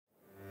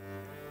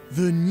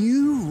The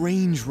new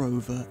Range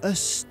Rover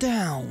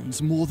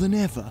astounds more than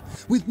ever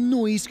with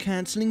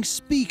noise-cancelling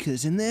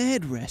speakers in their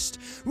headrest,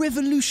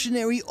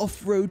 revolutionary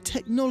off-road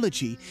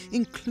technology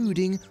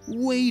including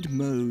Wade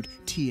Mode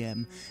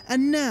TM,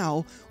 and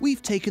now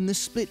we've taken the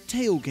split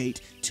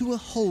tailgate to a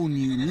whole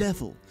new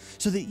level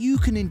so that you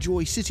can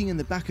enjoy sitting in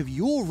the back of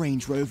your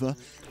Range Rover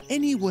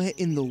anywhere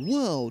in the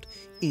world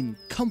in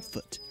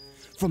comfort.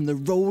 From the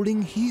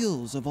rolling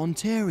hills of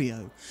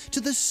Ontario,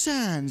 to the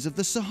sands of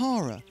the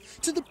Sahara,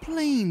 to the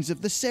plains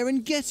of the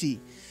Serengeti,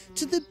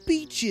 to the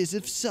beaches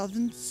of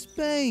southern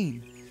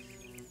Spain.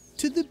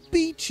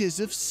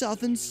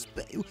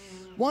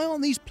 Why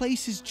aren't these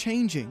places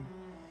changing?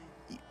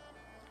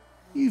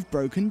 You've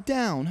broken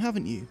down,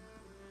 haven't you?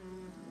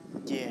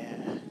 Yeah.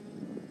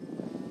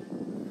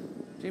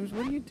 James,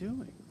 what are you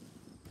doing?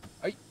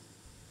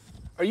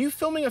 Are you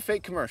filming a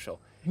fake commercial?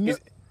 No.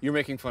 You're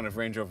making fun of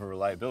Range Rover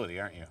reliability,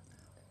 aren't you?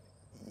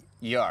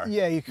 You are.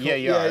 Yeah, you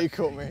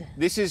caught me.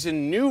 This is a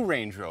new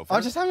Range Rover.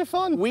 I'm just having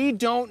fun. We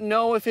don't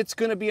know if it's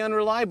going to be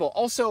unreliable.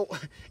 Also,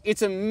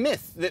 it's a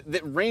myth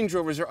that Range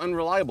Rovers are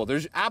unreliable.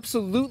 There's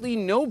absolutely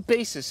no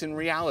basis in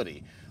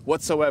reality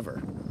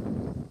whatsoever.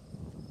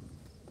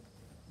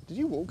 Did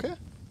you walk here?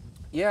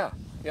 Yeah.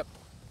 Yep.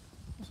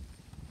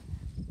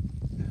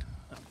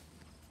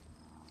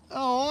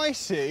 Oh, I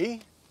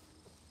see.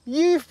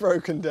 You've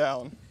broken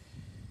down.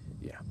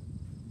 Yeah.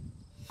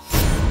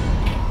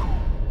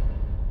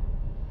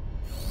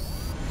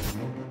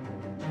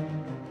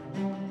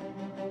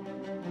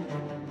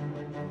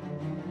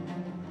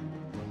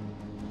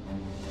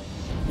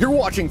 You're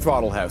watching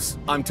Throttle House.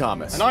 I'm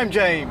Thomas. And I'm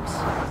James.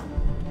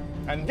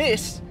 And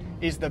this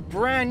is the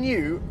brand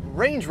new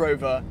Range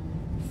Rover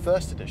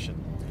First Edition.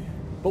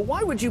 But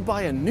why would you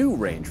buy a new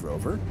Range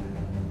Rover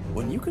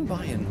when you can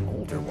buy an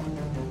older one?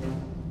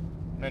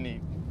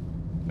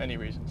 Many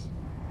reasons.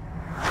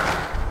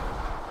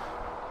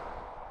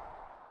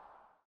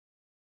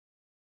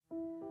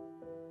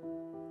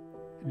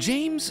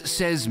 James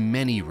says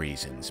many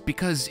reasons,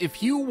 because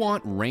if you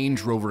want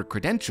Range Rover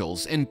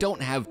credentials and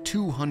don't have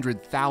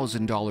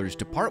 $200,000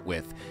 to part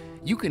with,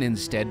 you can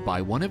instead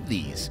buy one of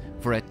these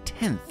for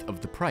 1/10 of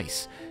the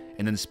price,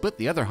 and then split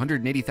the other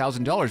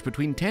 $180,000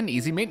 between 10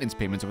 easy maintenance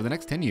payments over the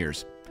next 10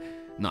 years.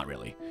 Not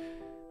really.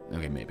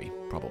 Okay, maybe,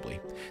 probably.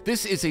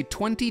 This is a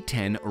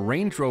 2010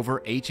 Range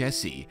Rover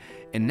HSE,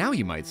 and now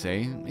you might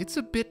say it's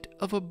a bit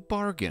of a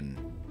bargain.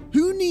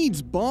 Who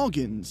needs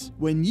bargains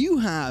when you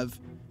have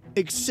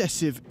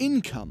excessive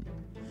income?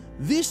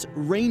 This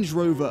Range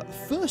Rover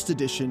First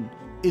Edition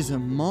is a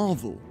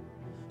marvel.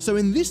 So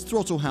in this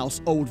Throttle House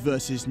Old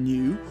versus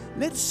New,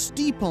 let's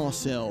steep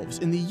ourselves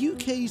in the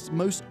UK's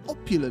most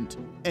opulent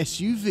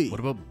SUV. What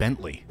about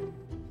Bentley?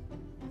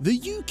 The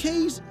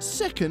UK's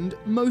second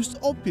most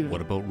opulent.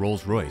 What about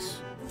Rolls-Royce?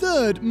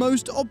 Third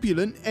most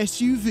opulent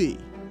SUV.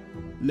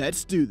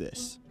 Let's do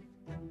this.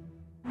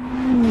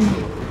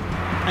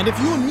 And if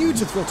you're new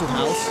to Throttle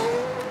House,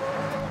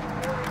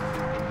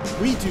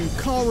 we do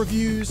car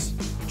reviews,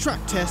 track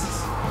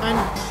tests,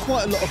 and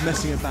quite a lot of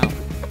messing about.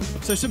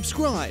 So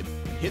subscribe,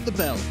 hit the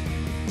bell.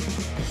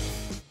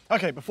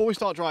 Okay, before we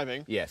start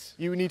driving, Yes.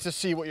 you need to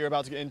see what you're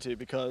about to get into,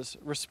 because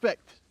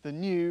respect the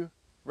new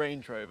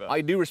Range Rover.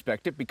 I do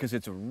respect it because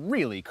it's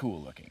really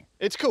cool looking.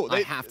 It's cool.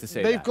 I have to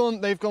say they've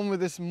that. They've gone with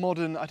this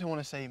modern, I don't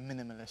want to say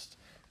minimalist,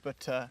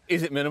 but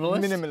Is it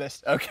minimalist?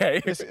 minimalist. Okay.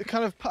 It's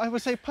kind of, I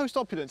would say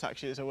post-opulence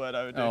actually is a word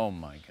I would do. Oh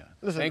my God.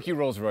 Listen, Thank you,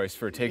 Rolls-Royce,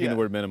 for taking yeah. the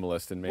word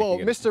minimalist and making Well,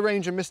 it. Mr.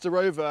 Range and Mr.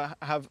 Rover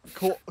have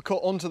caught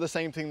onto the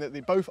same thing,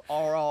 that both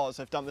RRs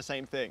have done the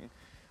same thing,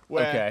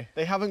 where Okay.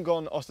 they haven't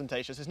gone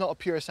ostentatious. It's not a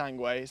pure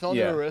sangue. It's not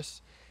Yeah. an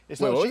Urus. It's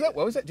Wait, not what was that?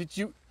 What was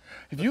that?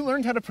 Have you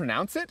learned how to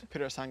pronounce it?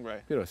 Puro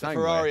Sangre. Puro The Sangre.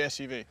 Ferrari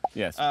SUV.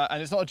 Yes.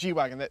 And it's not a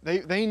G-Wagon.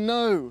 They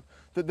know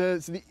that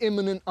there's the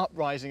imminent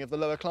uprising of the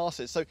lower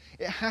classes, so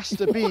it has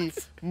to be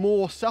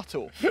more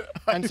subtle.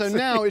 And so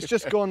now it's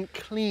just gone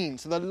clean,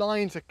 so the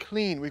lines are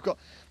clean. We've got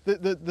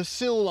the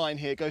sill line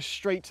here goes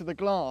straight to the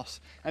glass,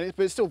 but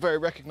it's still very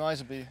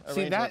recognisably a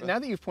See, Range now Rover.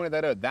 that you've pointed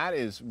that out, that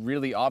is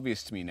really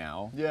obvious to me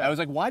now. Yeah. I was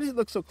like, why does it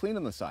look so clean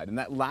on the side? And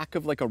that lack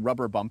of like a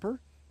rubber bumper,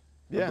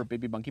 Yeah. rubber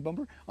baby bunky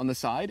bumper on the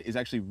side is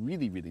actually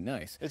really, really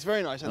nice. It's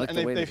very nice, I and, like and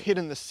the way they've they-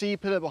 hidden the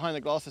C-pillar behind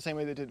the glass the same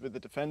way they did with the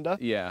Defender.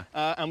 Yeah.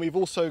 And we've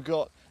also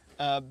got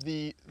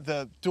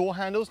the door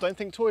handles. Don't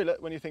think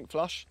toilet when you think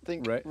flush.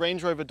 Think Right.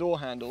 Range Rover door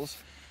handles.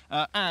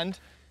 And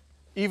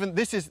even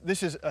this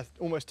is a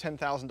almost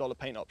 $10,000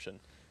 paint option.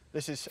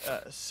 This is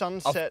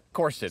sunset. Of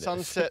course it is.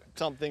 Sunset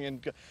something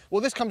and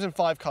well, this comes in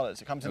 5 colours.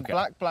 It comes in Okay.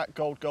 black, black,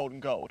 gold, gold,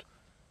 and gold.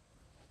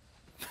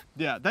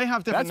 Yeah, they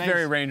have different That's names.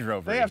 very Range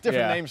Rover. They have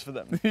different Yeah. names for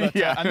them. But,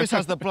 Yeah. and this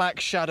has the black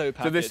shadow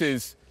package. So this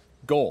is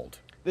gold.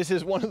 This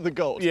is one of the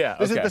golds. Yeah,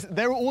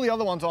 okay. All the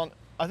other ones aren't.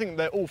 I think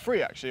they're all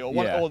free actually, or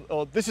one, Yeah.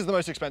 or this is the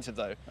most expensive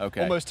though.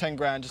 Okay. Almost 10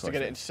 grand just to Of get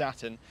course it in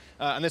satin,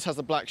 and this has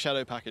the black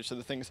shadow package. So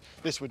the things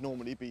this would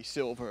normally be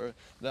silver,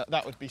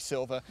 that would be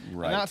silver,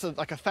 Right. and that's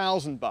like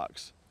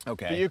 $1,000.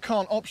 Okay. But you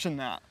can't option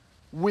that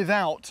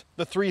without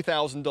the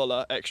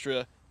 $3,000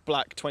 extra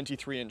black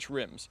 23-inch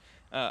rims.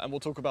 and we'll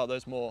talk about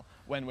those more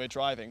when we're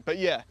driving. But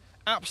yeah,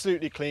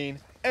 absolutely clean,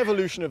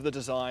 evolution of the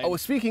design. Oh,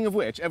 speaking of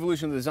which,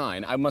 evolution of the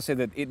design, I must say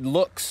that it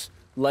looks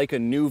like a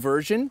new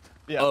version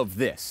of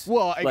this.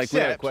 Well, like, without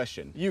except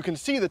question. you can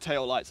see the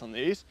tail lights on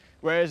these,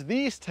 whereas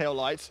these tail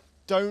lights,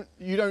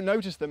 you don't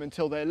notice them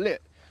until they're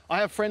lit. I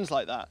have friends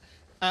like that.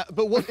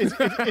 But what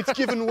it's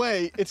given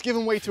way. It's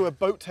given way to a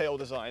boat tail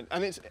design,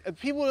 and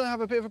people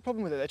have a bit of a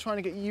problem with it. They're trying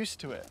to get used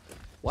to it.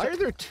 Why are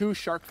there 2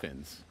 shark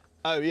fins?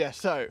 Oh yeah,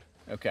 so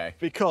okay.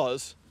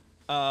 Because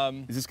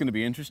is this going to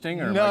be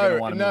interesting, or am I no, going to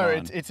want to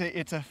move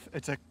on?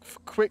 it's a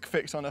quick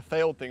fix on a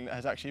failed thing that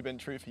has actually been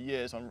true for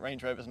years on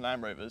Range Rovers and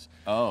Land Rovers.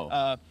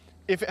 Oh.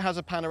 If it has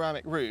a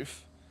panoramic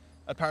roof,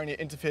 apparently it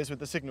interferes with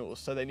the signals,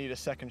 so they need a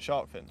second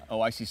shark fin. Oh,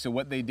 I see. So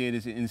what they did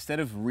is, instead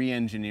of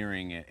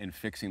re-engineering it and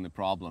fixing the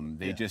problem,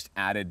 they just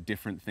added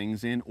different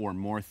things in, or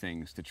more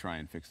things, to try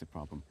and fix the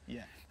problem.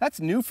 Yeah. That's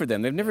new for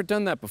them. They've never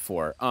done that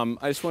before.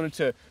 I just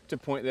wanted to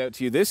point that out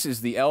to you. This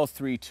is the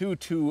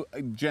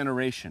L322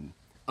 generation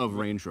of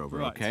Range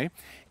Rover, okay?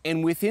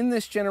 And within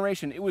this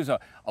generation, it was a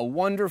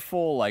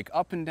wonderful, like,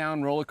 up and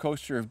down roller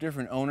coaster of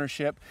different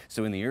ownership.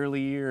 So in the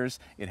early years,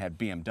 it had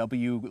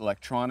BMW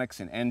electronics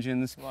and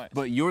engines. Right.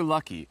 But you're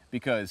lucky,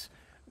 because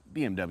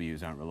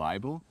BMWs aren't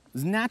reliable.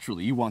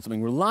 Naturally, you want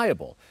something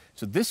reliable.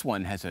 So this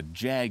one has a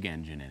Jag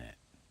engine in it.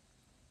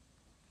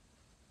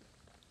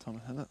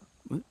 Thomas, that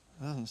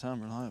doesn't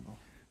sound reliable.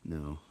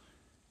 No,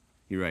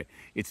 you're right.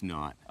 It's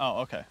not.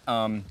 Oh, okay.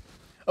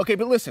 Okay,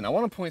 but listen, I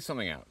want to point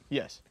something out.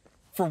 Yes.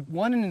 For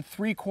 1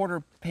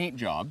 3/4 paint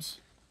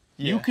jobs,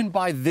 you Yeah. can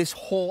buy this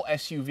whole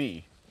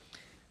SUV.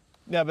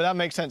 Yeah, but that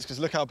makes sense, because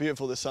look how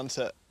beautiful this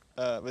sunset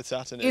with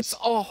Saturn is. It's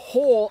a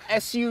whole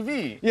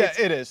SUV. Yeah,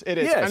 it is.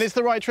 Yes. And it's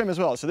the right trim as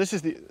well. So this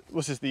is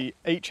the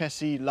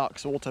HSE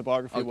LUX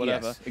autobiography, Oh,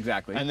 whatever. yes,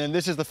 exactly. And then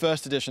this is the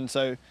first edition.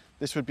 So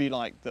this would be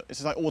like this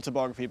is like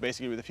autobiography,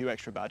 basically, with a few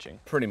extra badging.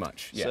 Pretty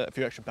much, yeah. So, a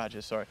few extra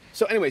badges. Sorry.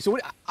 So anyway,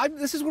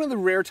 this is one of the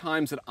rare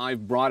times that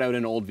I've brought out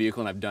an old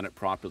vehicle and I've done it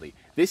properly.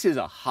 This is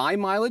a high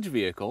mileage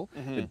vehicle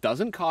that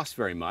doesn't cost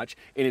very much,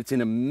 and it's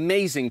in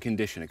amazing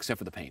condition, except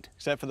for the paint.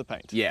 Except for the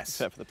paint. Yes.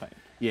 Except for the paint.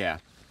 Yeah.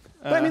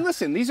 But I mean,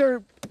 listen, these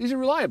are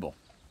reliable.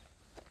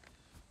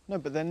 No,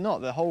 but they're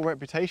not. The whole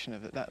reputation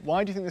of it.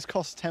 Why do you think this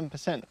costs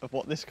 10% of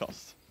what this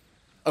costs?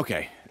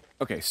 Okay.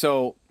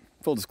 So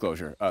full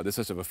disclosure, this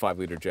has a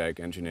 5-liter Jag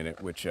engine in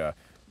it, which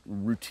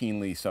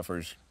routinely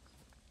suffers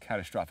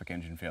catastrophic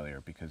engine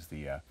failure because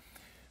the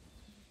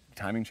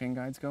timing chain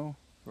guides go.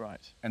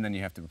 Right. And then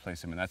you have to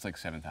replace them, and that's like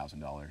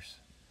 $7,000.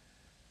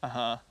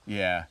 Uh-huh.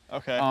 Yeah.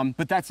 Okay.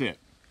 But that's it.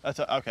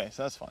 Okay,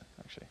 so that's fine,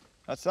 actually.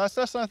 That's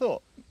what I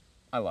thought.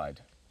 I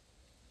lied.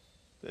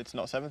 It's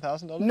not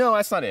 $7,000? No,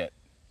 that's not it.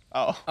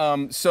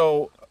 Oh.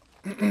 So,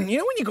 you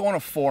know when you go on a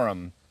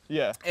forum,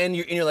 Yeah. and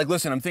you're like,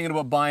 listen, I'm thinking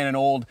about buying an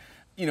old,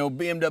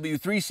 BMW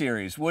 3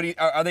 Series.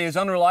 Are they as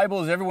unreliable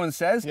as everyone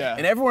says? Yeah.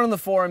 And everyone on the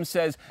forum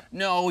says,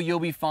 no,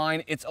 you'll be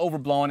fine. It's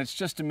overblown. It's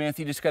just a myth.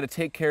 You just got to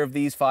take care of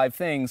these 5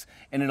 things,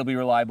 and it'll be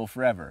reliable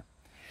forever.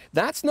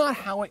 That's not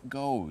how it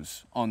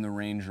goes on the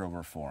Range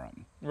Rover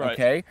forum. Right.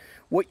 Okay.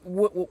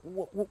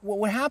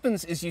 What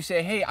happens is you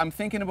say, hey, I'm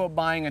thinking about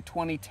buying a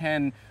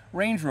 2010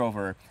 Range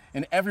Rover,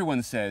 and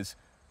everyone says,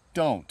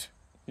 don't.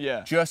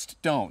 Yeah.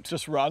 Just don't.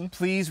 Just run.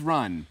 Please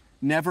run.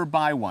 Never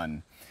buy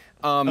one.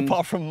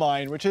 Apart from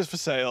mine, which is for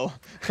sale.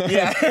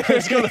 Yeah.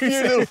 It's got a few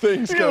little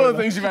things going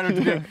on. things you've had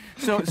to do.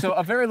 So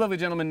a very lovely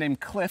gentleman named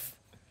Cliff,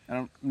 I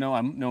don't know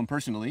him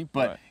personally,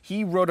 but Right.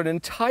 he wrote an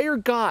entire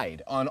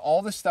guide on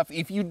all this stuff.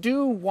 If you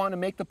do want to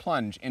make the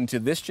plunge into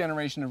this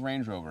generation of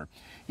Range Rover,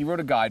 he wrote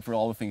a guide for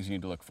all the things you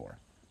need to look for.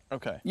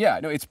 Okay. Yeah,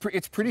 no, it's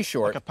pretty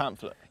short. Like a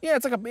pamphlet. Yeah,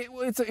 it's a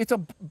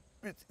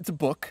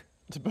book.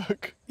 It's a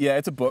book. Yeah,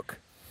 it's a book.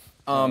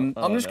 I'm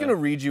just no. gonna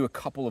read you a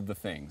couple of the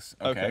things.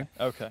 Okay.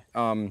 Okay.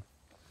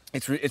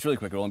 It's really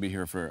quick. It'll only be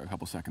here for a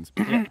couple seconds.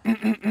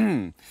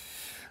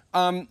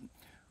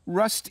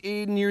 Rust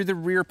near the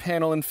rear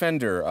panel and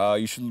fender.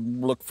 You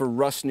should look for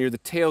rust near the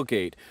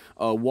tailgate.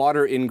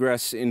 Water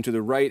ingress into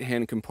the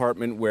right-hand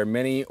compartment where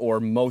many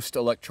or most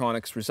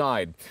electronics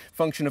reside.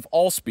 Function of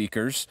all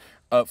speakers.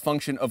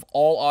 Function of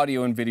all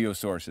audio and video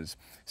sources.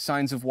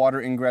 Signs of water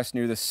ingress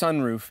near the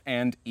sunroof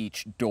and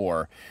each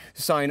door.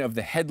 Sign of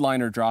the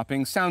headliner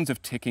dropping. Sounds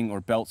of ticking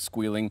or belt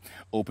squealing.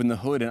 Open the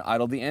hood and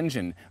idle the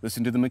engine.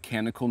 Listen to the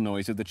mechanical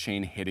noise of the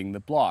chain hitting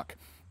the block.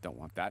 Don't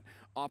want that.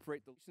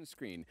 Operate the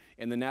screen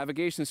and the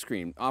navigation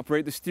screen.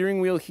 Operate the steering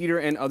wheel heater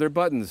and other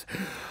buttons.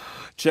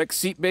 Check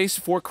seat base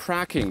for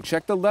cracking.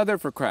 Check the leather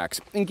for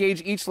cracks.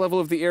 Engage each level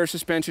of the air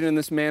suspension in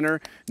this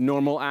manner,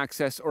 normal,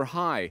 access, or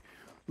high.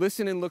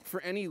 Listen and look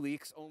for any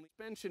leaks, only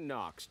suspension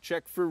knocks.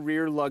 Check for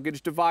rear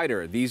luggage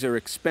divider. These are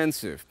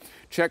expensive.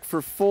 Check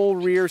for full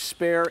rear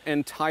spare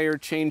and tire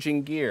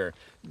changing gear.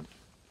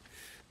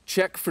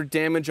 Check for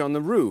damage on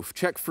the roof.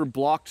 Check for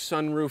blocked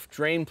sunroof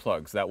drain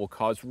plugs that will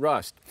cause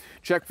rust.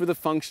 Check for the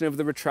function of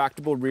the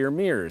retractable rear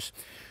mirrors.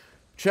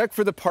 Check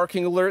for the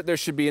parking alert. There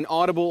should be an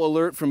audible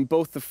alert from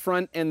both the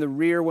front and the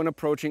rear when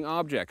approaching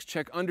objects.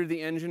 Check under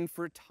the engine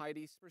for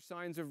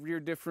signs of rear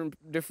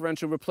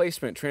differential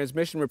replacement,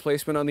 transmission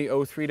replacement on the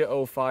 03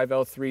 to 05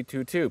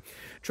 L322.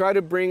 Try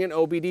to bring an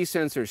OBD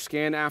sensor.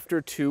 Scan after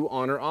 2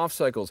 on or off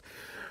cycles.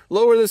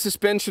 Lower the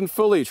suspension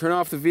fully. Turn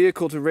off the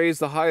vehicle to raise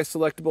the highest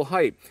selectable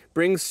height.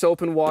 Bring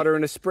soap and water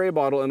in a spray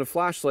bottle and a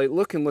flashlight.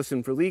 Look and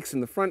listen for leaks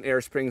in the front air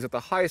springs at the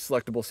highest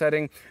selectable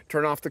setting.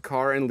 Turn off the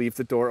car and leave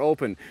the door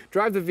open.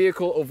 Drive the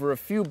vehicle over a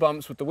few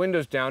bumps with the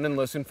windows down and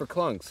listen for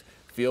clunks.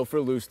 Feel for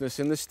looseness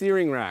in the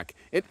steering rack.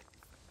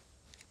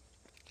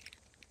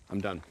 I'm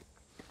done.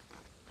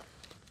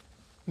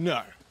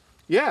 No.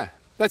 Yeah,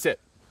 that's it.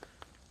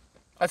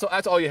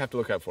 That's all you have to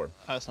look out for.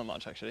 That's not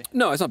much, actually.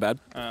 No, it's not bad.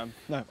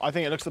 No, I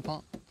think it looks the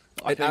part.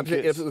 It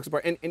absolutely looks the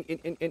part.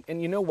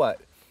 And you know what?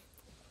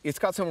 It's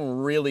got some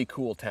really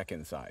cool tech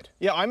inside.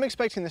 Yeah, I'm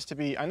expecting this to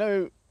be, I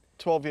know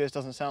 12 years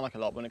doesn't sound like a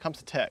lot, but when it comes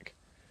to tech,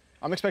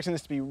 I'm expecting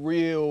this to be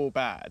real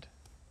bad.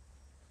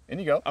 In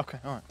you go. Okay,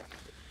 all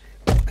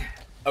right.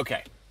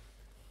 Okay.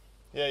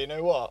 Yeah, you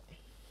know what?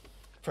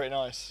 Pretty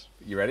nice.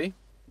 You ready?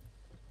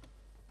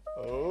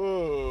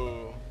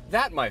 Oh.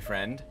 That, my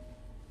friend,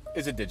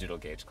 is a digital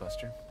gauge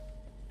cluster.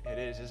 It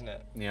is, isn't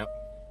it? Yep.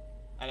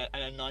 And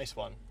a nice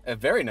one. A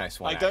very nice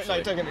one,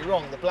 Don't get me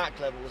wrong, the black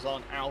levels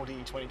aren't Audi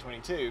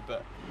 2022,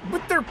 but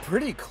they're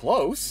pretty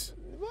close.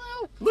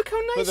 well, Look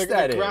how nice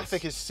that is. The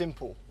graphic is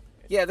simple.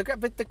 Yeah, the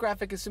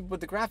graphic is simple,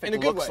 but the graphic In a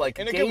good looks way. like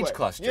In a good way. gauge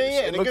clusters.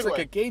 Yeah, in it a looks good like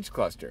way. a gauge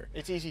cluster.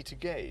 It's easy to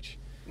gauge.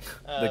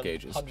 The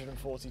gauges.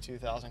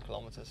 142,000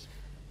 kilometers.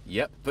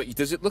 Yep, but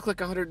does it look like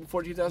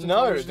 142,000 No,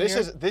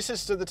 kilometers? this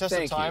has stood the test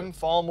Thank of time you.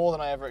 far more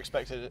than I ever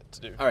expected it to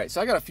do. All right, so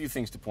I got a few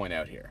things to point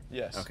out here.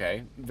 Yes.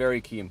 Okay,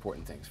 very key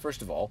important things.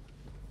 First of all,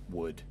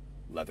 wood,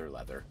 leather,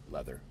 leather,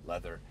 leather,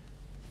 leather.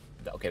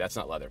 Okay, that's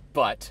not leather,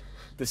 but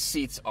the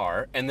seats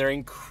are, and they're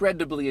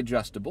incredibly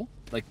adjustable.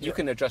 Like you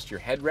can adjust your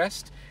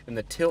headrest and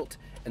the tilt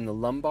and the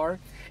lumbar.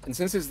 And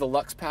since it's the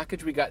Lux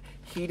package, we got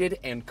heated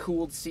and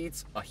cooled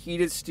seats, a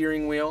heated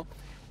steering wheel,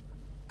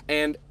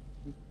 and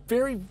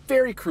very,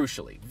 very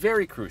crucially,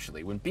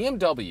 when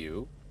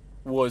BMW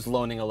was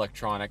loaning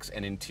electronics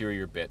and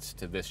interior bits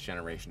to this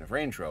generation of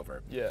Range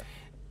Rover,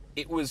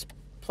 it was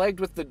plagued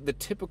with the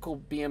typical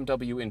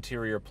BMW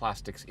interior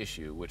plastics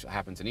issue, which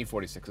happens in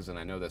E46s, and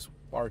I know this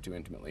far too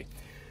intimately.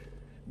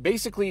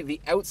 Basically,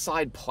 the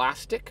outside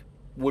plastic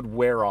would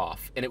wear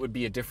off, and it would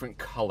be a different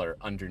color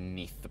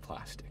underneath the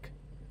plastic.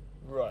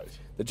 Right.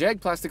 The Jag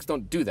plastics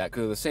don't do that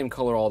because they're the same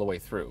color all the way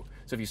through.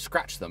 So if you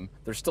scratch them,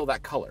 they're still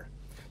that color.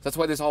 So that's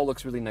why this all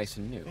looks really nice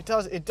and new.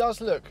 It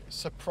does look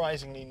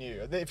surprisingly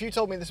new. If you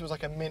told me this was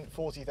like a mint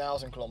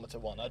 40,000 kilometer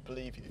one, I'd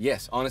believe you.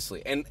 Yes,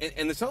 honestly, and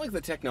it's not like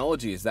the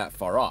technology is that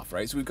far off,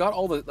 right? So we've got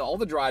all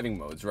the driving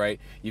modes, right?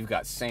 You've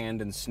got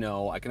sand and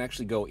snow. I can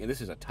actually go.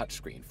 This is a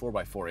touchscreen,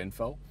 4x4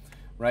 info,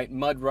 right?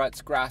 Mud,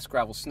 ruts, grass,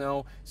 gravel,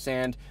 snow,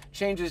 sand,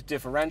 changes,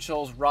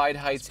 differentials, ride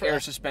heights, air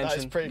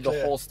suspension,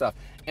 the whole stuff.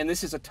 And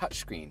this is a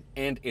touchscreen,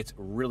 and it's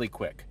really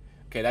quick.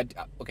 Okay,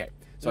 okay.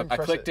 So I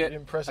clicked it.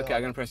 Okay,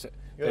 I'm gonna press it.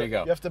 There you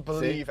go. You have to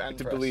believe and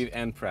press. believe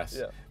and press.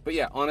 Yeah. But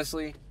yeah,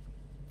 honestly,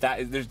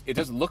 it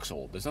doesn't look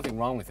old. There's nothing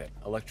wrong with it.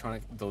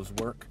 Electronic, those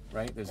work,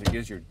 right?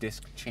 There's your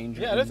disc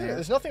changer. Yeah, I don't think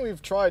there's nothing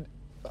we've tried.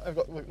 I've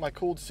got my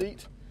cooled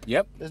seat.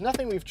 Yep. There's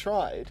nothing we've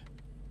tried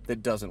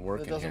that doesn't work.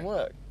 That doesn't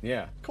work.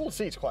 Yeah. Cooled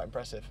seat's quite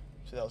impressive.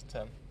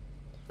 2010.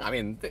 I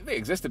mean, they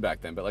existed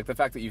back then, but like the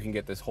fact that you can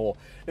get this whole.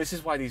 This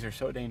is why these are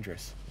so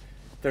dangerous.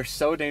 They're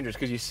so dangerous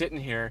because you sit in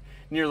here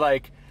and you're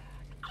like,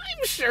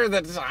 I'm sure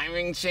the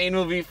timing chain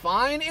will be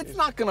fine. It's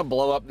not going to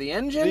blow up the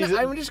engine.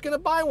 I'm just going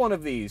to buy one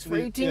of these for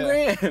 18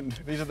 grand.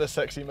 These are the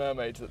sexy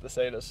mermaids that the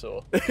sailors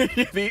saw.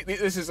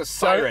 This is a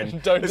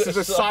siren. This is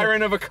a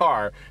siren of a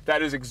car.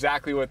 That is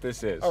exactly what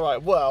this is. All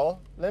right,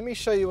 well, let me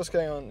show you what's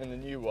going on in the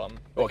new one.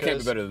 Well, it can't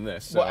be better than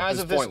this. So well,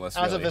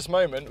 as of this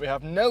moment, we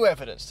have no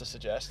evidence to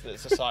suggest that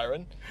it's a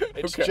siren.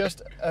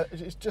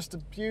 It's just a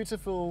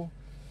beautiful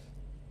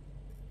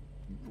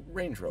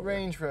Range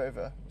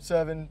Rover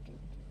serving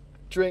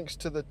drinks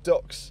to the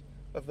docks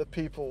of the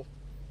people.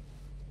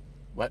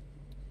 What?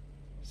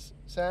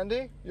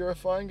 Sandy, you're a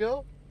fine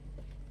girl.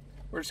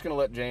 We're just gonna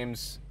let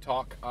James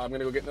talk. I'm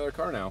gonna go get another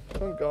car now.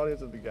 Oh,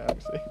 Guardians of the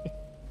Galaxy.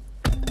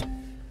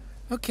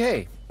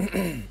 Okay.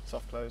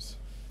 Soft close.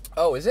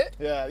 Oh, is it?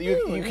 Yeah,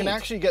 you can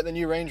actually get the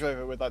new Range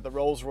Rover with like the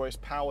Rolls-Royce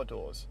power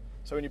doors.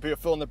 So when you put your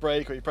foot on the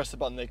brake or you press the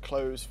button, they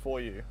close for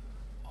you.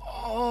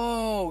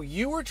 Oh,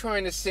 you were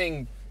trying to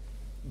sing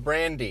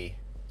Brandy.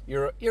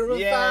 You're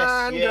a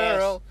fine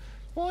girl.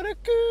 What a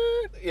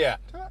good... Yeah.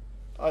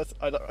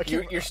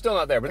 You're still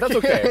not there, but that's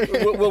okay.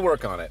 we'll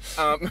work on it.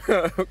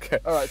 Okay.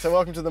 All right, so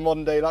welcome to the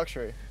modern day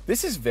luxury.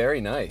 This is very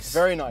nice.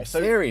 Very nice.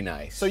 So, very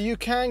nice. So you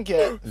can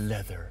get...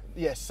 leather.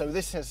 Yes, so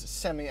this has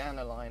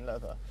semi-aniline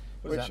leather.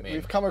 What does that mean?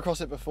 We've come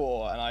across it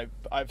before, and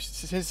I've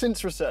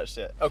since researched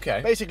it. Okay.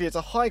 Basically, it's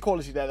a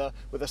high-quality leather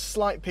with a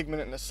slight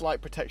pigment and a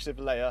slight protective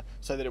layer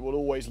so that it will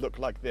always look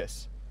like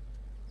this.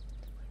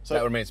 So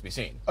that remains to be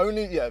seen.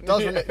 Only, yeah, it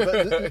does remain,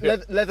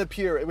 but leather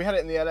purist, we had it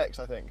in the LX,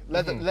 I think.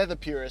 Leather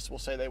purists will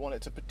say they want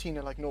it to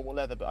patina like normal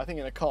leather, but I think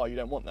in a car you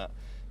don't want that.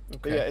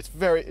 But yeah,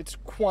 it's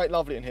quite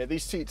lovely in here.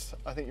 These seats,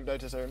 I think you've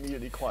noticed, are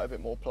immediately quite a bit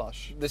more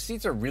plush. The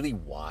seats are really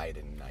wide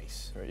and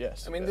nice.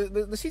 Yes. I mean,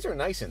 the seats are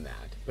nice in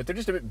that, but they're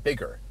just a bit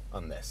bigger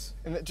on this.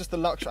 And just the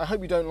luxury. I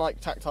hope you don't like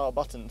tactile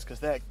buttons,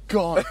 because they're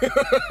gone.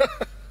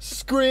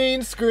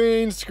 Screen.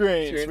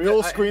 We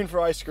all screen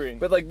for ice screen.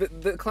 But like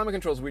the climate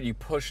controls where you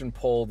push and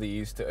pull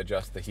these to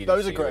adjust the heat.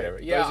 Those are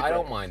great. Yeah, I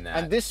don't mind that.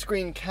 And this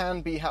screen can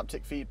be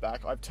haptic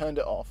feedback. I've turned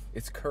it off.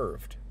 It's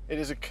curved. It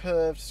is a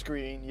curved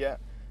screen, yeah.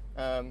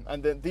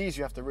 And then these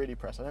you have to really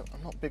press. I'm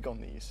not big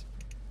on these.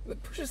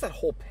 It pushes that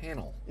whole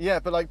panel. Yeah,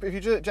 but like if you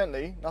do it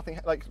gently, nothing.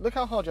 Like look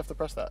how hard you have to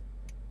press that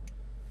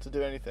to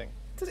do anything.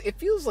 It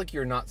feels like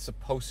you're not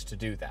supposed to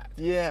do that.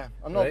 Yeah,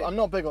 I'm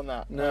not big on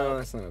that. No,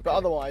 that's not okay. But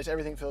otherwise,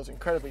 everything feels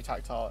incredibly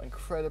tactile,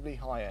 incredibly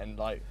high end.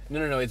 Like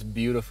no, it's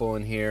beautiful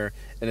in here,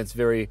 and it's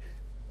very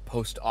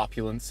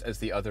post-opulence, as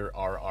the other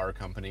RR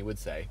company would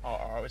say.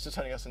 RR, it's just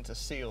turning us into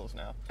seals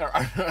now.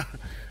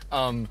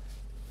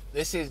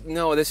 This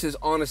is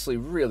honestly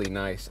really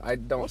nice. I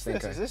don't What's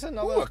think this? Is this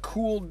another? Ooh, a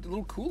cool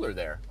little cooler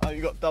there. Oh,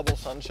 you got double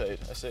sunshade.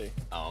 I see.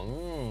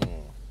 Oh,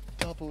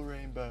 Double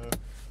rainbow.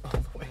 all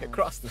the way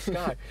across the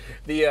sky.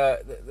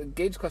 The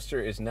gauge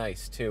cluster is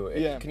nice too.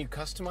 Yeah. Can you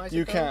customize it?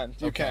 You can.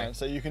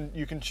 So you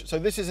can. So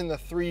this is in the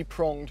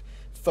 3-pronged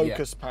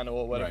focus panel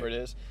or whatever Right.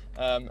 it is,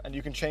 and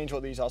you can change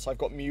what these are. So I've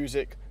got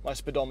music, my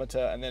speedometer,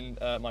 and then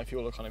my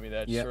fuel economy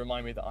there, just to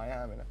remind me that I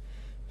am in a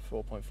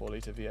 4.4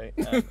 litre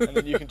V8, and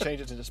then you can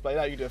change it to display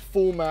that. You can do a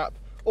full map,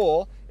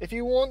 or if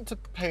you want to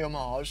pay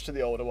homage to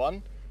the older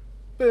one,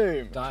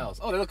 boom. Dials.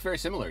 Oh, they look very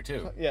similar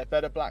too. Yeah,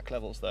 better black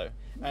levels though.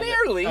 And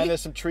Barely. And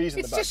there's some trees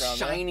in the background. It's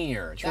just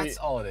shinier. That's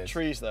all it is.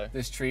 Trees though.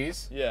 There's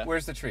trees? Yeah.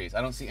 Where's the trees?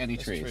 I don't see any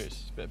There's trees.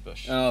 trees. A bit of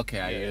bush. Okay,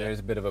 Yeah. there's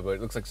a bit of a bush.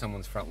 It looks like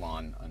someone's front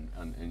lawn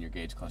in your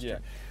gauge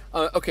cluster.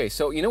 Yeah. Okay,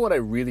 so you know what I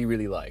really,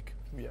 really like?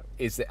 Yeah.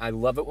 Is that I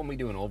love it when we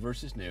do an old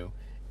versus new,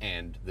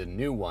 and the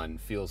new one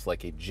feels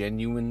like a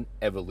genuine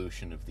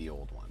evolution of the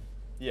old one.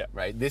 Yeah.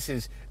 Right?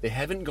 They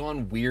haven't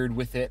gone weird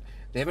with it.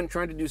 They haven't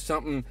tried to do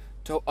something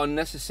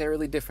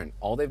unnecessarily different.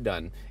 All they've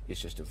done is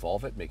just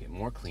evolve it, make it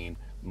more clean,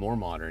 more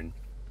modern,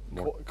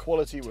 more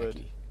quality techy.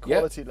 wood,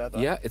 quality leather.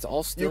 Yeah, it's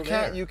all still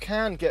there. You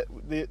can get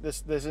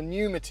there's a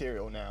new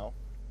material now.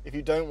 If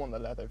you don't want the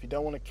leather, if you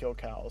don't want to kill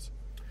cows.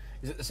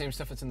 Is it the same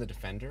stuff that's in the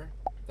Defender?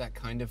 That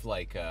kind of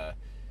like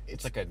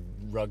it's like a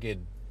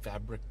rugged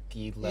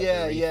fabric-y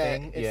leathery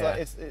thing?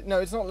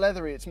 It's not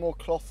leathery, it's more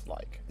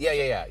cloth-like.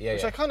 Yeah.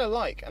 Which I kind of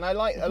like, and I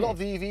like a lot of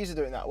the EVs are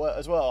doing that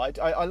as well.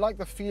 I like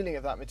the feeling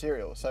of that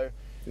material. So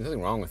there's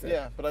nothing wrong with it.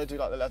 yeah, but I do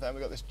like the leather, and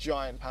we've got this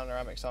giant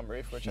panoramic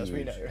sunroof, which, as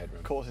we know,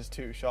 headroom. causes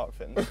 2 shark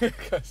fins.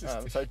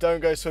 So don't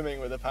go swimming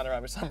with a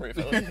panoramic sunroof.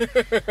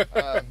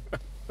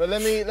 But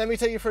let me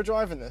take you for a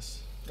drive in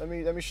this. Let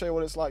me show you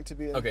what it's like to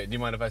be in. Okay, do you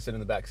mind if I sit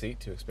in the back seat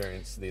to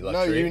experience the No,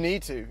 luxury? you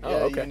need to. Oh, Yeah,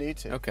 okay. you need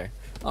to. Okay,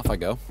 off I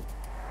go.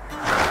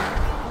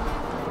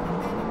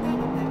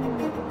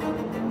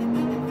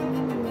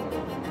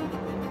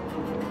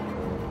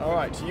 All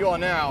right, you are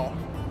now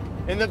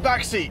in the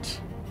back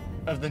seat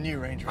of the new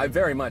Range Rover. I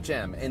very much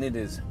am, and it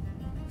is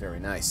very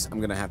nice.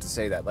 I'm gonna have to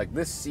say that. Like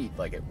this seat,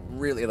 like it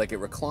really, like it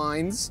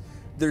reclines.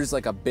 There's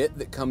like a bit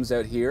that comes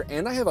out here,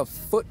 and I have a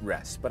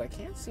footrest, but I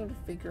can't seem to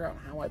figure out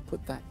how I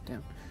put that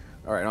down.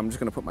 All right, I'm just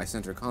gonna put my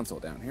center console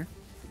down here.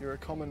 You're a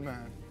common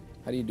man.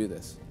 How do you do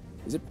this?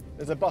 Is it?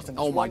 There's a button.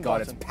 Oh just my one God,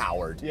 button. it's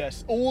powered.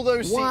 Yes, all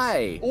those seats.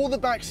 Why? All the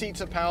back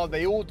seats are powered.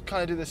 They all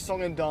kind of do this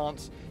song and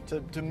dance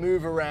to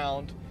move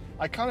around.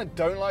 I kind of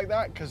don't like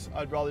that because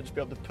I'd rather just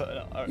be able to put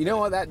it. You know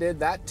what that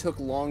did? That took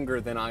longer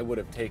than I would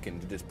have taken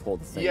to just pull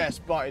the thing. Yes,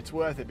 but it's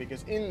worth it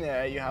because in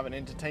there you have an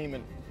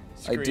entertainment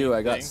screen. I do.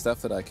 I got thing.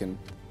 stuff that I can.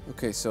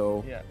 Okay,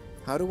 so Yeah.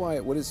 how do I?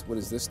 What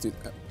does this do?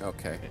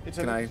 Okay.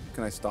 Can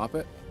I stop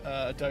it?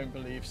 I don't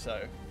believe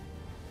so.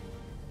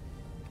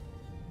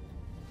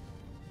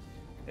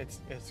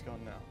 It's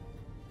gone now.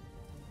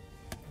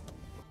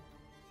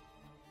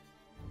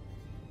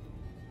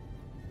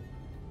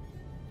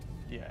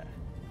 Yeah.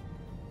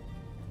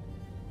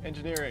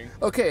 Engineering.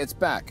 Okay, it's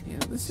back. Yeah,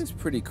 this is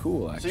pretty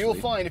cool, actually. So you'll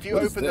find if you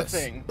What is open the this?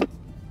 thing,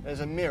 there's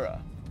a mirror.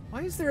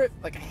 Why is there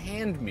like a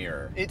hand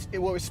mirror? It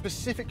was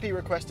specifically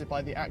requested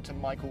by the actor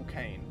Michael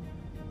Caine,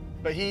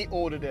 but he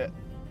ordered it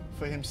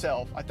for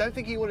himself. I don't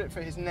think he ordered it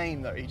for his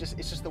name though. It's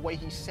just the way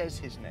he says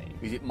his name.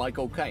 Is it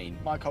Michael Caine?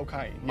 Michael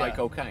Caine. Yeah.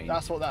 Michael Caine.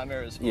 That's what that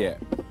mirror is for. Yeah.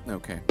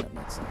 Okay, that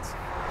makes sense.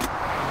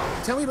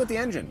 Tell me about the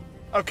engine.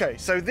 Okay,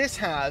 so this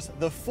has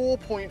the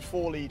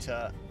 4.4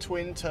 litre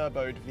twin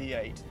turboed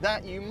V8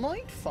 that you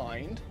might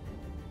find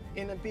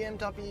in a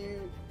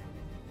BMW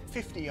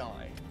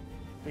 50i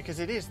because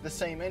it is the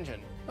same engine.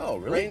 Oh,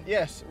 really?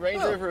 Yes,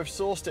 Range Rover have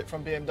sourced it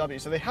from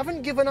BMW, so they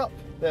haven't given up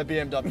their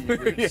BMW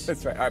roots. Yes,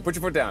 that's right. All right, put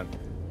your foot down.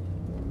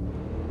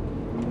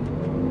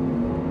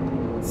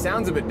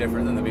 Sounds a bit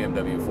different than the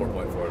BMW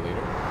 4.4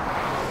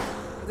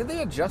 liter. Did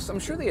they adjust? I'm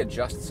sure they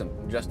adjusted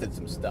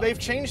some stuff. They've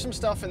changed some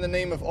stuff in the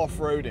name of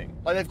off-roading.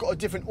 Like they've got a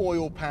different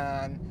oil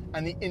pan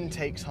and the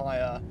intake's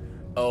higher.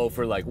 Oh,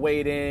 for like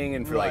weighting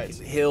and for like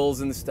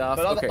hills and stuff.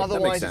 But okay,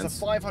 otherwise, that makes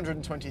it's a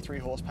 523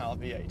 horsepower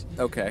V8.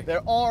 Okay.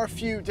 There are a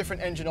few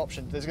different engine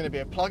options. There's going to be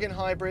a plug-in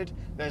hybrid.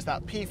 There's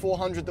that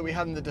P400 that we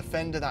had in the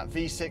Defender, that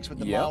V6 with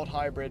the mild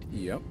hybrid.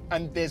 Yep.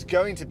 And there's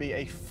going to be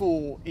a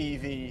full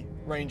EV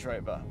Range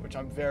Rover, which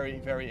I'm very,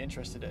 very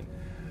interested in.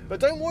 But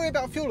don't worry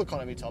about fuel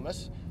economy,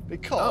 Thomas,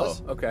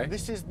 because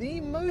this is the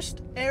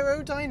most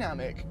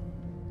aerodynamic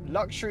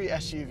luxury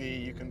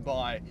SUV you can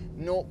buy.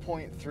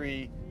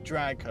 0.3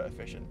 drag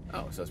coefficient.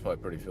 Oh, so that's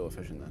probably pretty fuel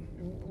efficient then.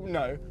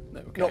 No,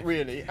 not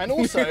really. And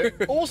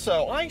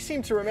also, I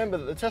seem to remember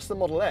that the Tesla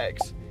Model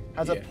X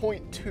has a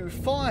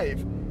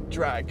 0.25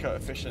 drag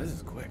coefficient. This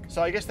is quick.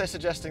 So I guess they're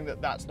suggesting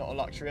that that's not a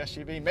luxury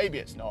SUV. Maybe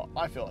it's not.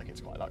 I feel like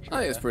it's quite luxury. I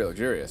think it's pretty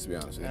luxurious, to be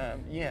honest with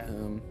you. Yeah.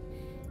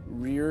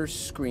 Rear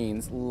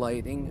screens,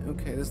 lighting.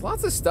 Okay, there's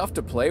lots of stuff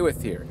to play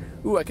with here.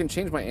 Ooh, I can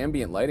change my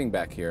ambient lighting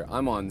back here.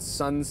 I'm on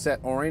sunset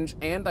orange,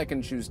 and I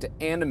can choose to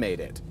animate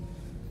it.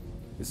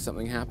 Is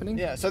something happening?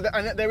 Yeah, so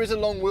and there is a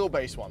long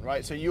wheelbase one,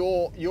 right? So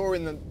you're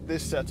in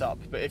this setup,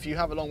 but if you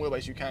have a long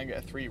wheelbase, you can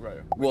get a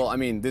 3-row. Well, I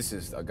mean, this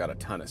is got a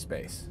ton of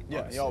space.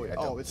 Yeah.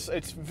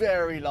 It's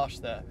very lush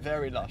there,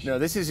 very lush. No,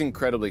 this is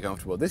incredibly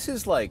comfortable. This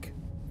is like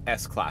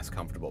S-Class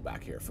comfortable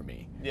back here for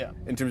me. Yeah.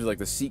 In terms of like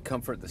the seat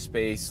comfort, the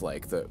space,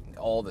 like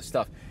all the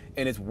stuff,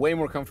 and it's way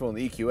more comfortable in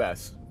the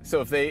EQS.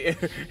 So if they,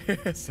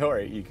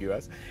 sorry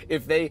EQS,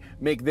 if they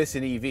make this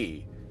an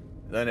EV,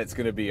 then it's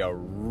going to be a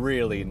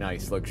really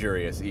nice,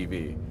 luxurious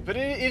EV. But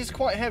it is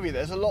quite heavy.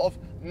 There's a lot of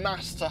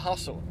mass to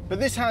hustle. But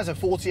this has a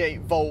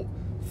 48-volt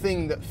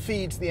thing that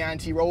feeds the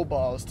anti-roll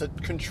bars to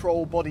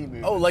control body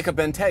movement. Oh, like a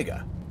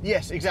Bentayga.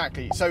 Yes,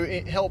 exactly. So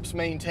it helps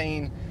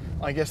maintain,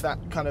 I guess, that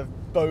kind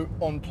of boat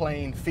on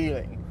plane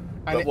feeling.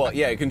 And But,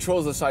 it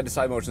controls the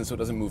side-to-side motion so it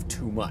doesn't move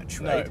too much,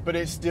 right? No, but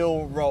it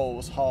still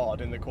rolls hard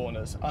in the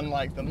corners,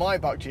 unlike the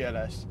Maybach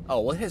GLS.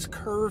 Oh, well, it has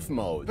curve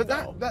mode. But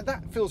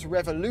that feels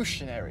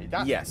revolutionary.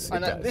 Yes,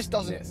 it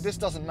does. This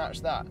doesn't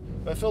match that.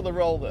 But feel the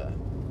roll there.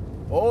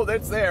 Oh,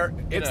 that's there.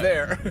 It's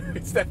there.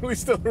 It's definitely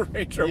still a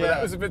Range Rover.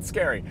 That was a bit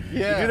scary.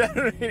 Yeah. You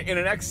do that in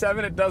an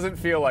X7, it doesn't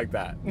feel like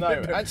that. No,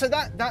 and so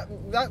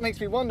that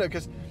makes me wonder,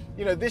 because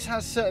this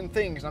has certain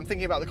things. I'm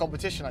thinking about the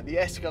competition, like the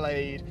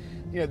Escalade.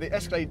 The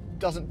Escalade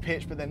doesn't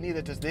pitch, but then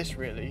neither does this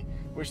really.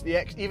 Which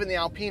even the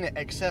Alpina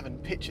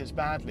X7 pitches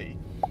badly.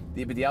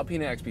 But the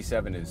Alpina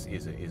XP7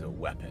 is a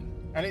weapon.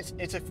 And it's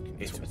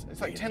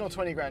like 10 or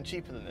 20 grand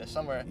cheaper than this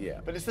somewhere. Yeah.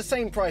 But it's the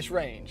same price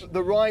range.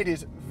 The ride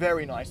is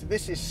very nice.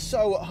 This is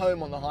so at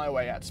home on the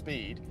highway at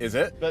speed. Is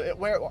it?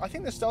 But I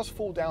think this does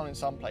fall down in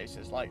some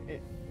places. Like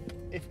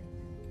if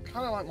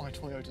kind of like my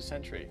Toyota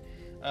Century.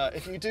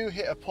 If you do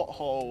hit a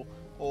pothole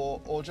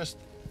or just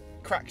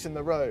cracks in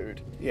the road,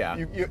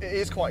 it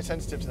is quite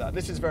sensitive to that.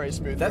 This is very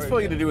smooth. That's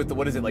probably to do with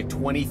what is it, like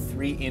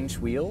 23-inch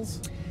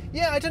wheels?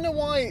 Yeah, I don't know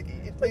why.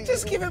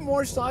 Just give it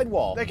more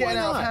sidewall. They're getting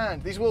out of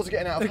hand. These wheels are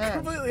getting out of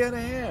hand. They're completely out of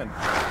hand.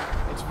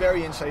 It's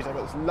very insulated. I've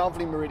got this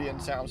lovely Meridian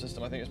sound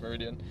system. I think it's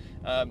Meridian.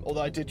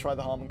 Although I did try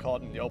the Harman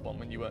Kardon, the old one,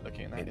 when you weren't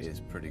looking at that. It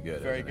is pretty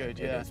good. Very good,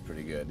 yeah. It is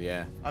pretty good,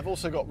 yeah. I've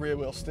also got rear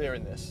wheel steer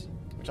in this,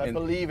 which I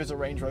believe is a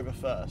Range Rover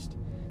first.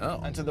 Oh.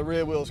 And so the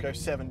rear wheels go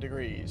 7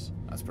 degrees.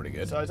 That's pretty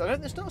good. So it's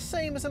not the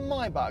same as a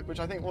Maybach,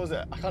 which I think was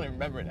it. I can't even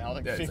remember it now.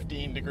 Like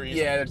 15 degrees.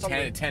 Yeah,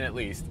 10 at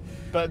least.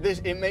 But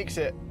it makes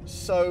it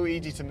so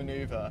easy to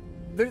maneuver.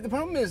 The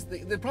problem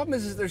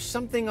is there's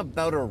something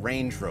about a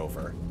Range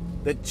Rover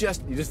that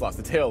you just lost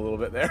the tail a little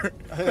bit there.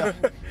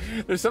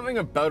 There's something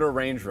about a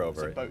Range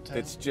Rover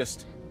that's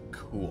just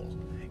cool.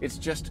 It's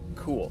just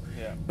cool.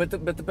 Yeah. But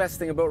the best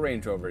thing about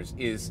Range Rovers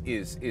is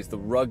the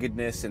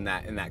ruggedness and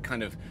that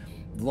kind of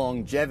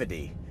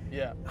longevity.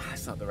 Yeah.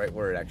 That's not the right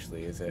word,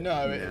 actually, is it?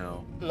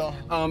 No.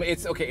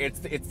 It's okay. It's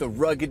the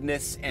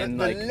ruggedget and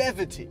the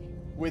levity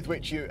with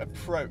which you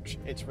approach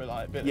its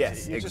reliability.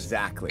 Yes,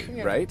 exactly.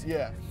 Right.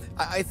 Yeah.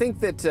 I think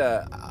that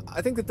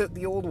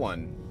the old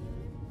one,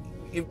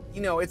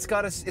 it's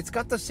got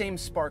the same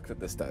spark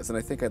that this does, and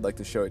I think I'd like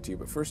to show it to you.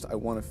 But first, I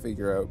want to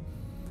figure out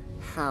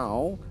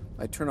how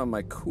I turn on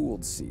my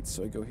cooled seats.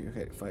 So I go here.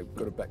 Okay, if I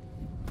go to back.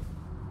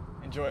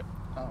 Enjoy it.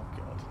 Oh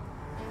God.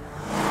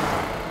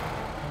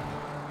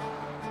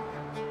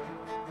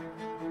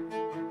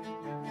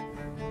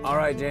 All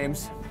right,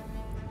 James.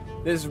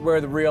 This is where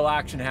the real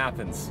action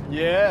happens.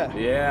 Yeah.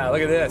 Yeah,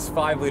 look at this,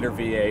 5-liter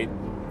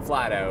V8,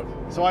 flat out.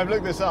 So I've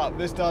looked this up.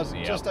 This does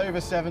just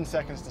over 7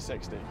 seconds to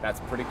 60.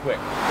 That's pretty quick.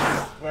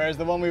 Whereas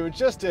the one we were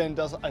just in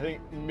does, I think,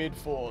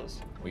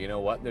 mid-4s. Well, you know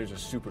what? There's a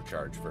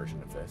supercharged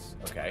version of this,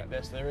 okay?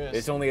 Yes, there is.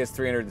 This only has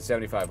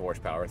 375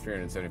 horsepower,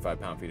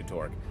 375 pound-feet of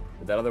torque.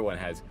 But that other one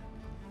has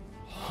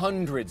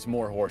hundreds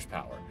more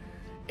horsepower.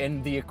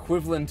 And the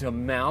equivalent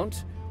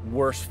amount,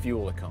 worse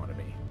fuel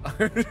economy.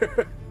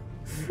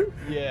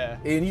 Yeah.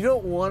 And you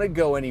don't want to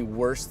go any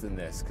worse than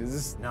this, because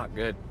this is not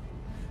good.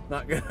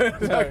 Not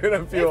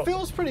gonna feel. It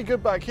feels pretty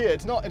good back here.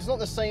 It's not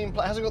the same.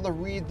 It hasn't got the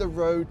read the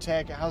road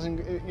tech. It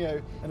hasn't, you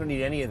know. I don't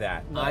need any of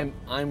that. No.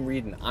 I'm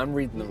reading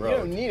the road. You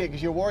don't need it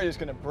because you're worried it's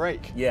going to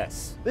break.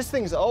 Yes. This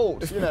thing's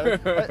old. You know.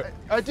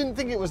 I didn't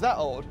think it was that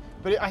old,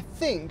 but I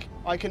think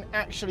I can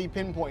actually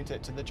pinpoint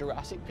it to the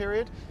Jurassic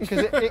period because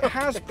it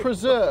has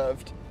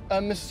preserved a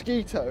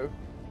mosquito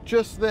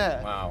just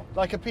there. Wow.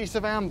 Like a piece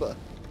of amber.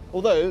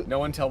 Although, no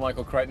one tell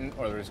Michael Crichton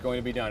or there's going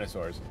to be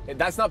dinosaurs.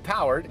 That's not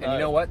powered, and you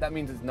know what? That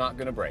means it's not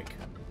going to break.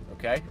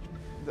 Okay?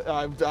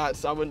 I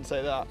wouldn't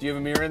say that. Do you have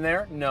a mirror in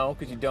there? No,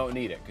 because you don't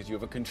need it, because you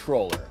have a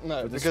controller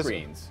with the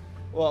screens.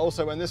 Well,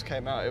 also when this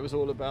came out, it was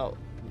all about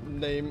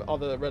name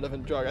other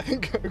relevant drug. I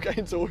think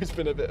cocaine's always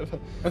been a bit of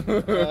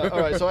a...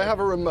 all right, so I have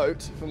a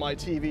remote for my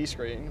TV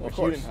screen, which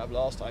you didn't have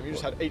last time. You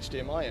just had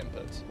HDMI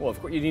inputs. Well, of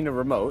course, you need a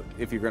remote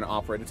if you're going to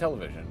operate a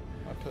television.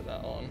 I put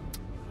that on.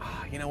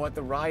 You know what?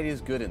 The ride is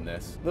good in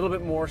this. A little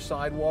bit more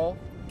sidewall.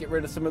 Get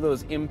rid of some of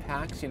those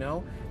impacts, you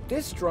know?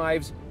 This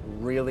drives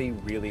really,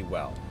 really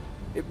well.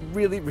 It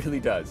really, really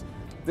does.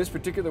 This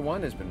particular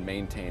one has been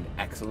maintained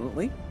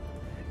excellently.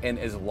 And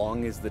as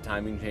long as the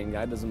timing chain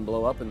guide doesn't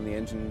blow up and the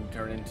engine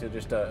turn into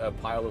just a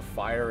pile of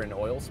fire and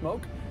oil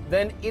smoke,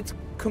 then it's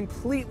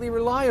completely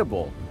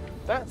reliable.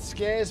 That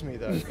scares me,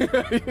 though.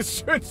 It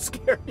should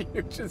scare you.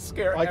 It should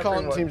scare everyone.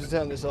 I can't seem to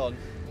turn this on,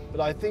 but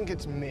I think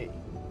it's me.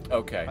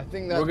 Okay. I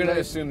think that we're going to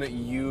assume that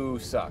you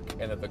suck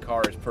and that the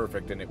car is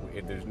perfect and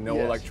there's no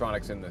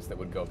electronics in this that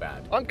would go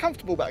bad. I'm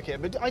comfortable back here,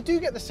 but I do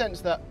get the sense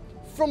that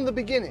from the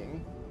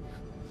beginning,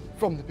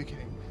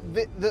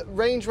 the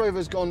Range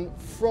Rover's gone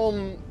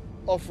from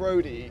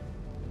off-roady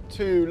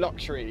to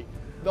luxury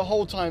the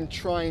whole time,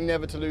 trying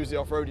never to lose the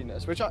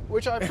off-roadiness,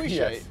 which I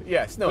appreciate.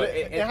 Yes. No, but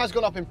it has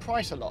gone up in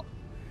price a lot.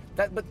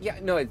 But yeah,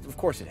 no, of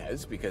course it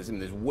has, because I mean,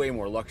 there's way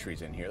more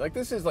luxuries in here. Like,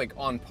 this is like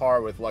on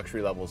par with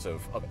luxury levels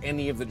of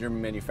any of the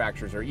German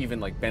manufacturers, or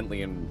even like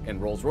Bentley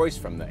and Rolls-Royce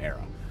from the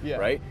era. Yeah.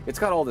 Right? It's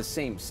got all the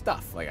same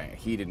stuff, like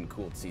heated and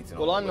cooled seats and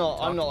all that.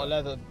 Well, I'm not a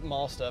leather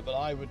master, but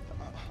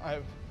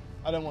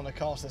I don't want to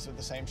cast this with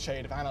the same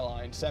shade of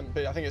aniline,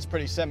 but I think it's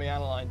pretty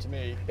semi-aniline to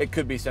me. It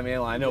could be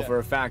semi-aniline. I know for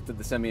a fact that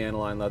the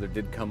semi-aniline leather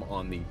did come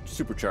on the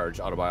Supercharged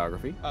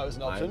autobiography. Oh, it's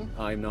an option?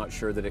 I'm not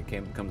sure that it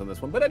comes on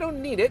this one, but I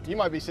don't need it. You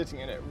might be sitting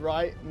in it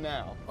right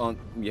now.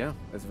 Yeah,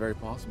 that's very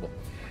possible.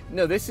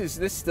 No, this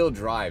still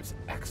drives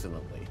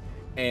excellently.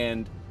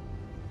 And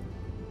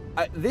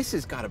this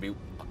has got to be,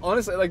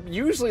 honestly, like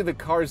usually the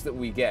cars that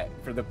we get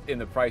in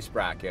the price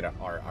bracket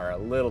are a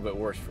little bit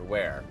worse for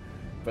wear.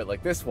 But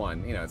like this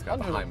one, you know, it's got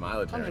the high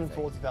mileage.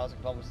 140,000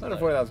 kilometers.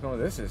 140,000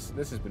 kilometers.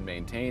 This has been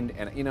maintained,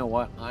 and you know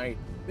what?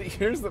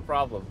 Here's the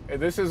problem. And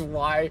this is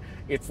why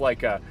it's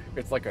like a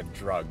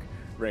drug,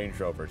 Range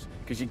Rovers,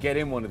 because you get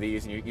in one of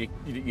these and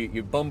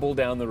you bumble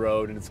down the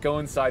road and it's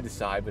going side to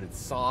side, but it's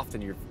soft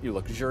and you're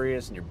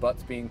luxurious and your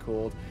butt's being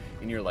cooled,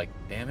 and you're like,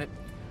 damn it,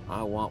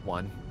 I want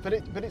one. But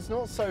it's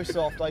not so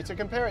soft. Like, to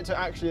compare it to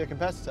actually a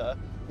competitor,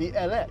 the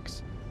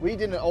LX. We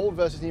did an old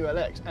versus new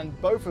LX,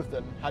 and both of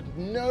them had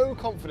no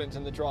confidence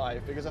in the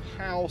drive because of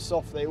how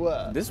soft they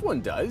were. This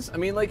one does. I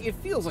mean, like, it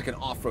feels like an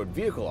off-road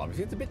vehicle,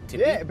 obviously. It's a bit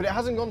tippy. Yeah, but it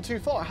hasn't gone too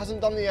far. It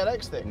hasn't done the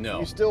LX thing. No.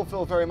 You still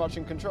feel very much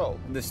in control.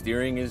 The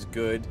steering is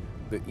good.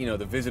 The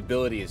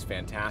visibility is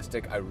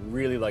fantastic. I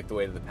really like the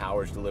way that the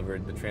power is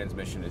delivered. The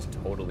transmission is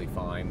totally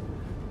fine,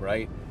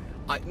 right?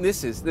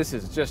 This is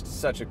just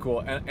such a cool,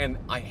 and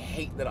I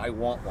hate that I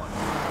want one.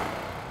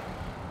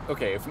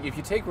 Okay, if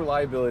you take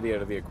reliability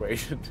out of the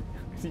equation,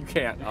 you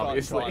can't,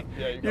 obviously.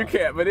 You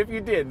can't, but if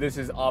you did, this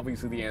is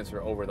obviously the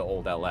answer over the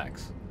old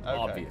LX. Okay.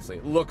 Obviously.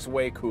 It looks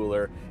way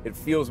cooler. It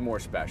feels more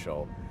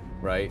special,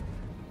 right?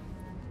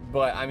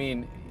 But, I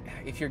mean,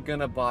 if you're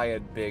gonna buy a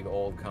big,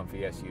 old,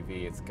 comfy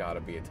SUV, it's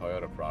gotta be a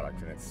Toyota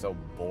product, and it's so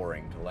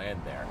boring to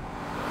land there.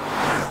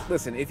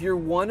 Listen, if you're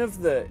one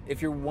of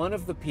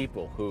the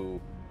people who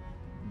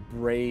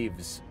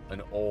braves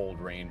an old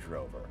Range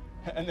Rover,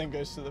 and then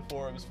goes to the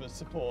forums for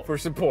support. For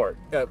support,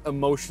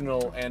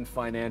 emotional and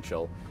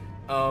financial.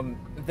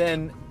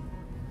 Then,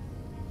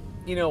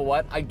 you know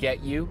what? I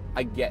get you.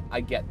 I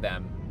get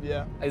them.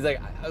 Yeah. I was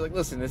like,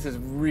 listen, this is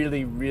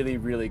really, really,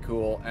 really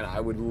cool, and I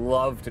would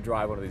love to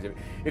drive one of these.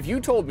 If you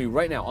told me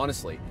right now,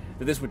 honestly,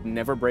 that this would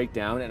never break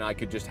down and I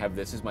could just have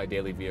this as my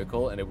daily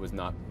vehicle and it was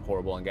not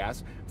horrible on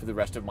gas for the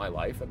rest of my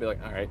life, I'd be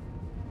like, all right.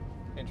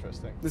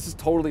 Interesting. This is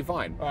totally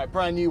fine. All right,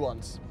 brand new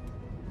ones.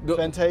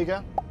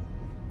 Bentayga.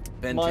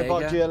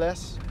 Maybach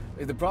GLS.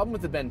 The problem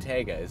with the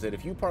Bentayga is that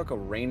if you park a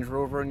Range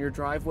Rover in your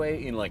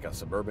driveway in like a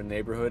suburban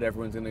neighborhood,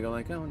 everyone's gonna go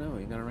like, oh no,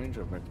 you got a Range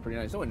Rover, it's pretty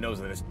nice. No one knows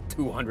that it's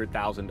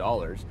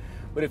 $200,000.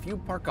 But if you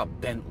park a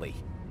Bentley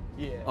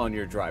on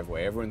your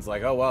driveway, everyone's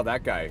like, oh wow,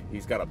 that guy,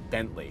 he's got a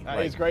Bentley.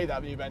 It's great,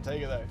 that new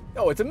Bentayga though.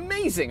 Oh, it's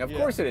amazing, of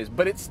course it is,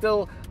 but it's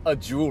still a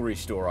jewelry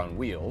store on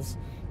wheels.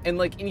 And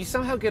you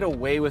somehow get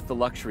away with the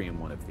luxury in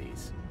one of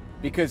these.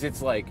 Because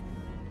it's like,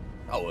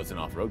 oh, well, it's an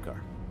off-road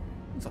car.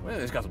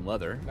 It's got some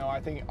leather. No, I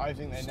think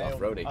they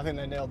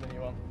nailed the new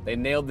one. They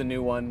nailed the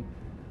new one,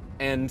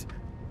 and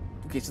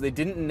okay, so they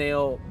didn't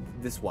nail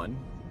this one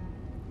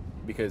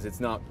because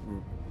it's not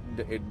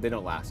they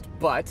don't last.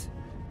 But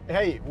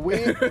hey,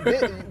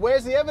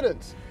 where's the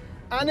evidence?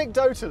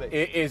 Anecdotally.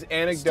 It is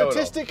anecdotal.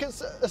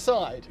 Statistics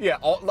aside. Yeah,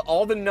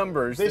 all the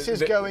numbers. This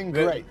is going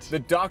great. The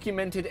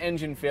documented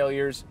engine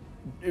failures,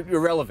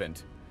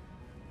 irrelevant.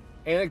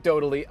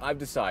 Anecdotally, I've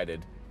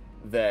decided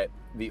that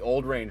the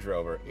old Range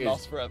Rover is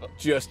lasts forever.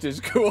 Just as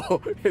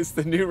cool as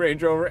the new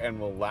Range Rover and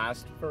will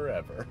last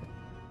forever.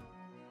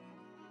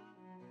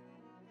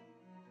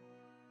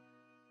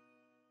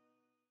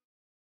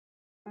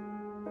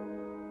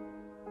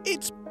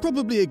 It's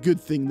probably a good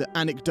thing that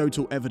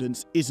anecdotal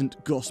evidence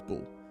isn't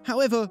gospel.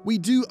 However, we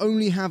do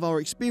only have our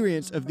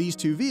experience of these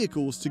two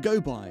vehicles to go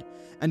by,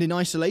 and in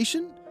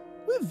isolation,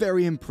 we're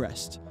very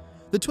impressed.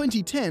 The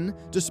 2010,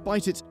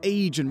 despite its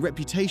age and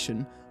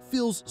reputation,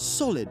 feels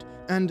solid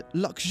and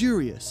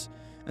luxurious,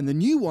 and the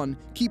new one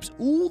keeps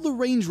all the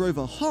Range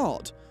Rover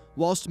heart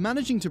whilst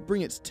managing to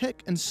bring its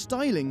tech and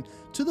styling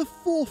to the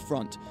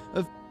forefront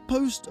of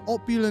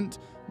post-opulent,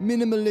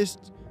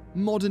 minimalist,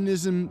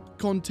 modernism,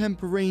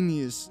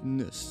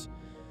 contemporaneousness.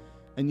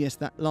 And yes,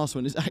 that last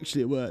one is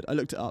actually a word. I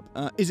looked it up.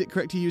 Is it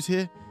correct to use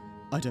here?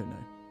 I don't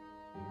know.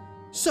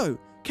 So,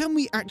 can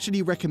we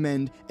actually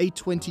recommend a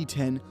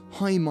 2010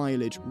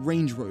 high-mileage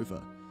Range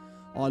Rover?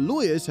 Our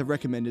lawyers have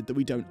recommended that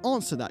we don't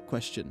answer that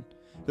question.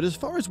 But as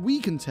far as we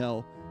can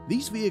tell,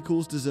 these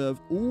vehicles deserve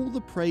all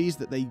the praise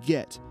that they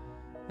get.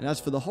 And as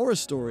for the horror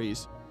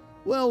stories,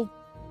 well,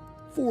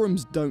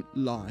 forums don't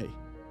lie.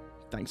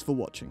 Thanks for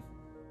watching.